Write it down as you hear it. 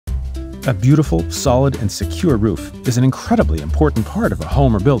A beautiful, solid, and secure roof is an incredibly important part of a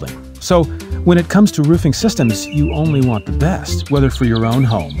home or building. So, when it comes to roofing systems, you only want the best, whether for your own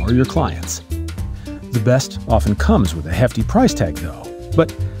home or your clients'. The best often comes with a hefty price tag, though. But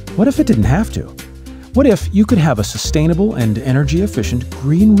what if it didn't have to? What if you could have a sustainable and energy-efficient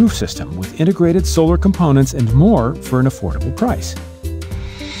green roof system with integrated solar components and more for an affordable price?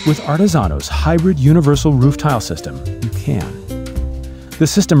 With Artezanos' hybrid universal roof tile system, you can. The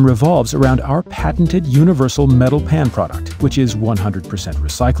system revolves around our patented universal metal pan product, which is 100%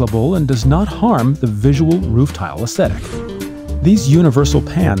 recyclable and does not harm the visual roof tile aesthetic. These universal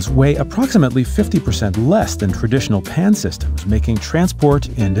pans weigh approximately 50% less than traditional pan systems, making transport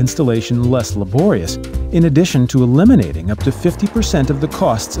and installation less laborious, in addition to eliminating up to 50% of the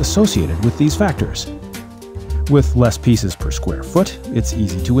costs associated with these factors. With less pieces per square foot, it's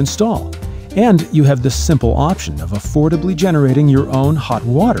easy to install. And you have the simple option of affordably generating your own hot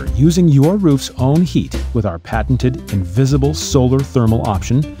water using your roof's own heat with our patented invisible solar thermal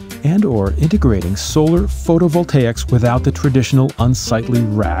option and/or integrating solar photovoltaics without the traditional unsightly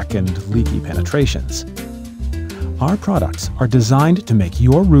rack and leaky penetrations. Our products are designed to make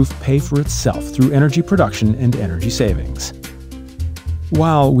your roof pay for itself through energy production and energy savings.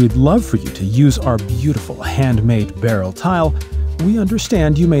 While we'd love for you to use our beautiful handmade barrel tile, we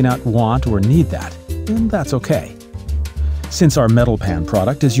understand you may not want or need that, and that's okay. Since our metal pan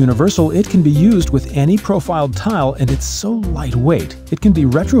product is universal, it can be used with any profiled tile, and it's so lightweight it can be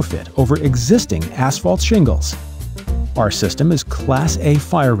retrofit over existing asphalt shingles. Our system is Class A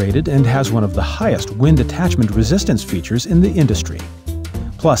fire rated and has one of the highest wind attachment resistance features in the industry.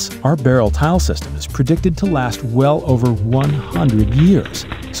 Plus, our barrel tile system is predicted to last well over 100 years,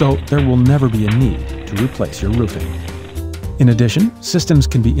 so there will never be a need to replace your roofing. In addition, systems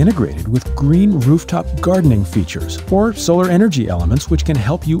can be integrated with green rooftop gardening features or solar energy elements which can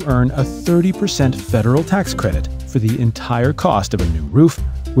help you earn a 30% federal tax credit for the entire cost of a new roof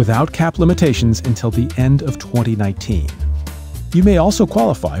without cap limitations until the end of 2019. You may also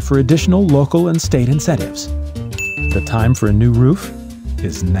qualify for additional local and state incentives. The time for a new roof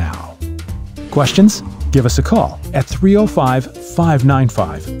is now. Questions? Give us a call at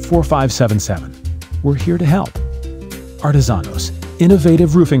 305-595-4577. We're here to help. Artezanos,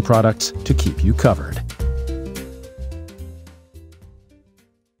 innovative roofing products to keep you covered.